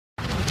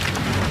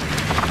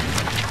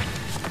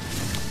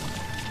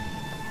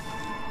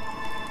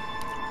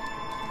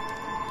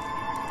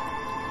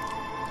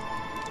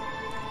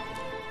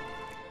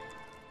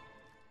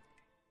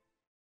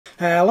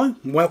Hello,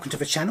 welcome to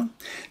the channel.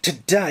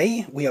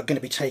 Today we are going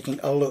to be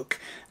taking a look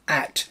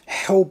at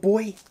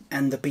Hellboy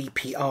and the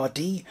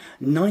B.P.R.D.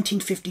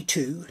 1952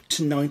 to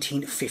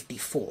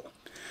 1954.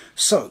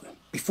 So,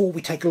 before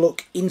we take a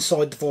look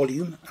inside the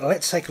volume,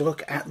 let's take a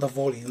look at the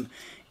volume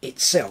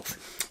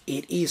itself.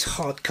 It is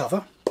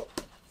hardcover.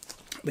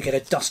 We get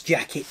a dust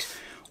jacket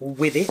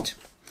with it.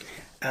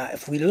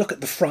 If we look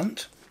at the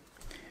front,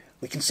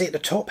 we can see at the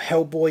top,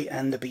 Hellboy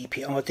and the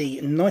B.P.R.D.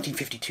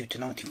 1952 to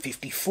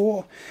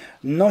 1954.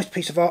 Nice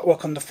piece of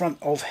artwork on the front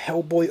of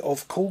Hellboy,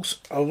 of course,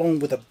 along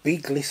with a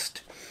big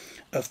list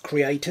of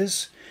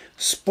creators.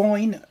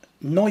 Spine,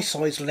 nice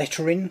size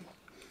lettering,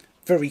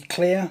 very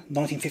clear,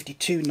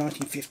 1952,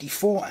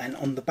 1954, and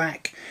on the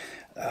back,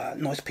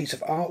 nice piece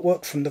of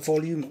artwork from the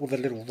volume with a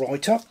little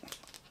write-up.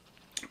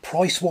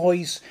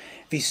 Price-wise,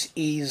 this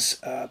is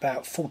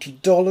about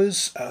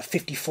 $40,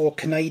 54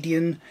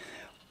 Canadian,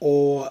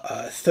 or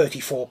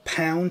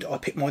 £34. I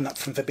picked mine up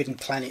from Forbidden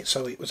Planet,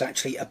 so it was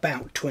actually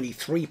about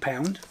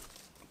 £23.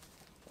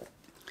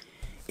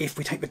 If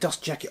we take the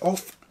dust jacket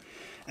off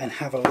and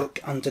have a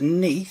look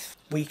underneath,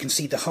 we can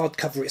see the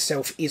hardcover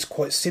itself is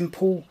quite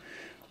simple,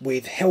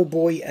 with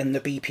Hellboy and the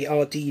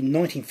B.P.R.D.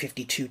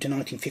 1952 to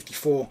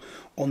 1954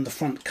 on the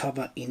front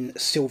cover in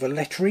silver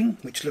lettering,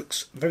 which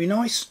looks very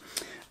nice.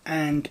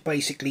 And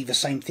basically the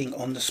same thing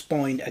on the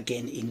spine,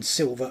 again in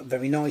silver,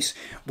 very nice,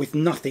 with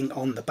nothing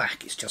on the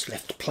back. It's just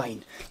left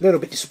plain. A little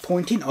bit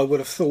disappointing. I would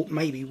have thought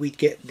maybe we'd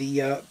get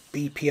the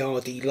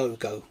B.P.R.D.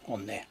 logo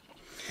on there.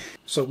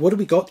 So what do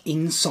we got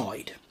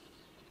inside?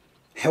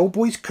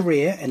 Hellboy's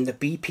career in the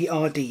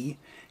B.P.R.D.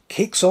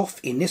 kicks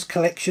off in this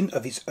collection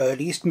of his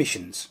earliest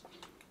missions.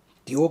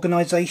 The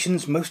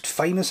organisation's most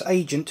famous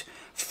agent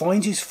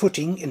finds his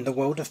footing in the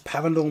world of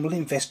paranormal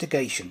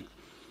investigation,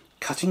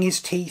 cutting his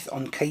teeth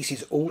on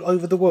cases all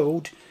over the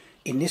world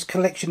in this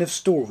collection of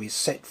stories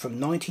set from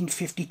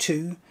 1952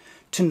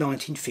 to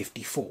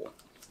 1954.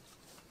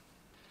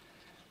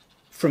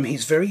 From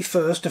his very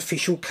first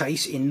official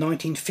case in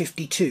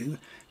 1952,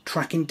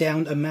 tracking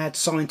down a mad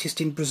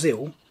scientist in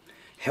Brazil,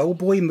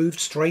 Hellboy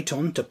moved straight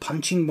on to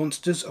punching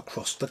monsters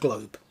across the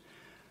globe.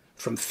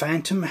 From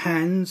phantom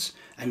hands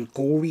and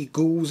gory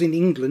ghouls in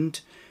England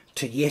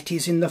to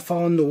yetis in the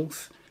far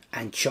north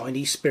and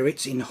Chinese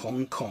spirits in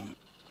Hong Kong.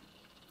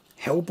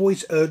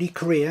 Hellboy's early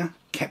career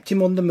kept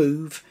him on the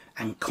move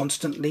and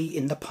constantly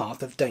in the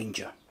path of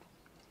danger.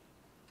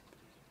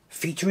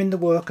 Featuring the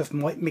work of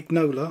Mike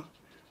Mignola,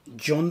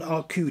 John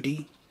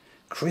Arcudi,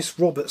 Chris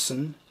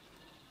Robertson,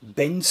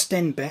 Ben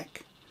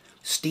Stenbeck,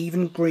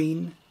 Stephen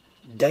Green,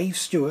 Dave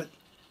Stewart,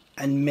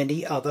 and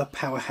many other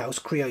powerhouse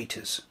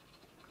creators.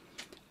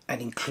 And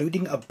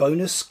including a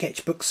bonus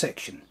sketchbook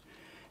section,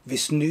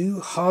 this new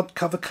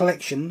hardcover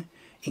collection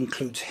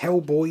includes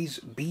Hellboy's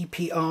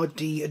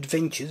B.P.R.D.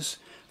 adventures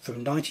from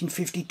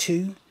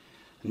 1952,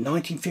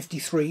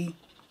 1953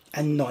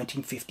 and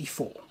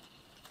 1954.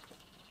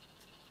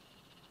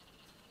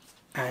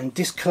 And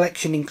this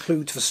collection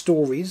includes the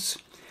stories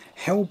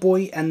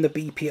Hellboy and the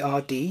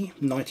B.P.R.D.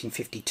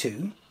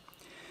 1952,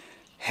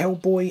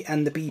 Hellboy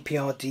and the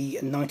B.P.R.D.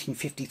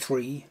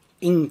 1953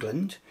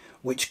 England,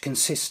 which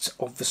consists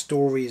of the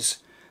stories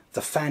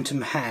The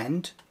Phantom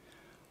Hand,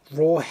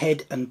 Raw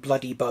Head and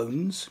Bloody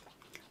Bones,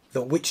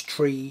 The Witch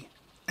Tree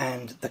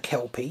and The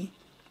Kelpie,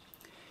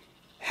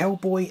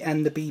 Hellboy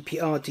and the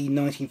B.P.R.D.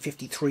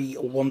 1953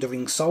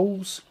 Wandering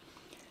Souls,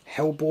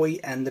 Hellboy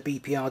and the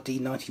B.P.R.D.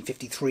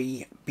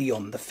 1953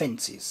 Beyond the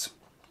Fences,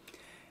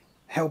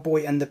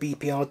 Hellboy and the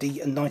B.P.R.D.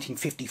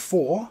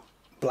 1954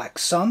 Black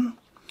Sun,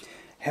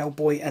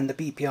 Hellboy and the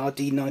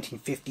B.P.R.D.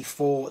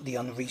 1954 The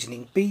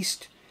Unreasoning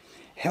Beast,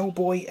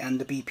 Hellboy and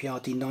the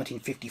B.P.R.D.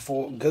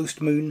 1954 Ghost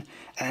Moon,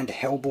 and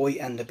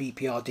Hellboy and the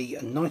B.P.R.D.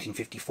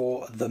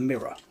 1954 The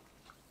Mirror.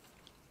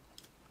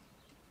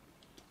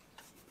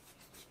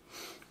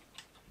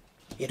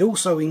 It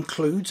also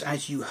includes,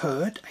 as you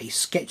heard, a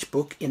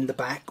sketchbook in the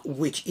back,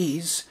 which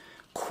is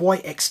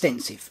quite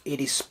extensive.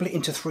 It is split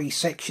into 3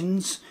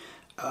 sections,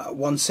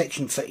 one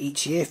section for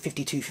each year,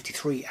 52,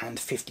 53 and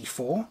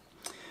 54.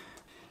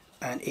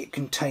 And it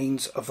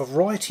contains a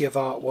variety of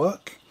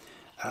artwork,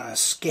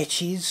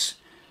 sketches,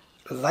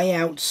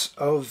 layouts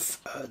of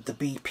the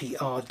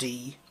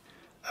B.P.R.D.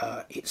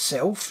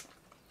 Itself,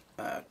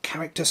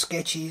 character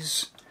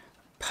sketches,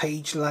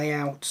 page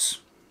layouts,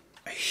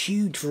 a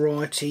huge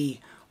variety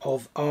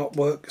of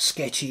artwork,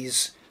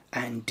 sketches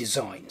and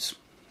designs.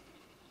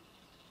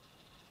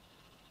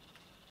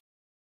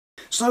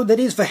 So that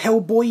is the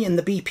Hellboy and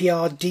the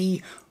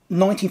B.P.R.D.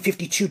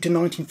 1952 to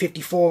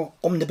 1954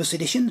 Omnibus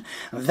edition.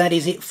 That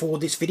is it for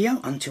this video.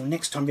 Until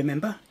next time,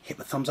 remember, hit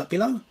the thumbs up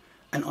below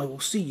and I will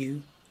see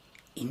you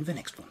in the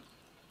next one.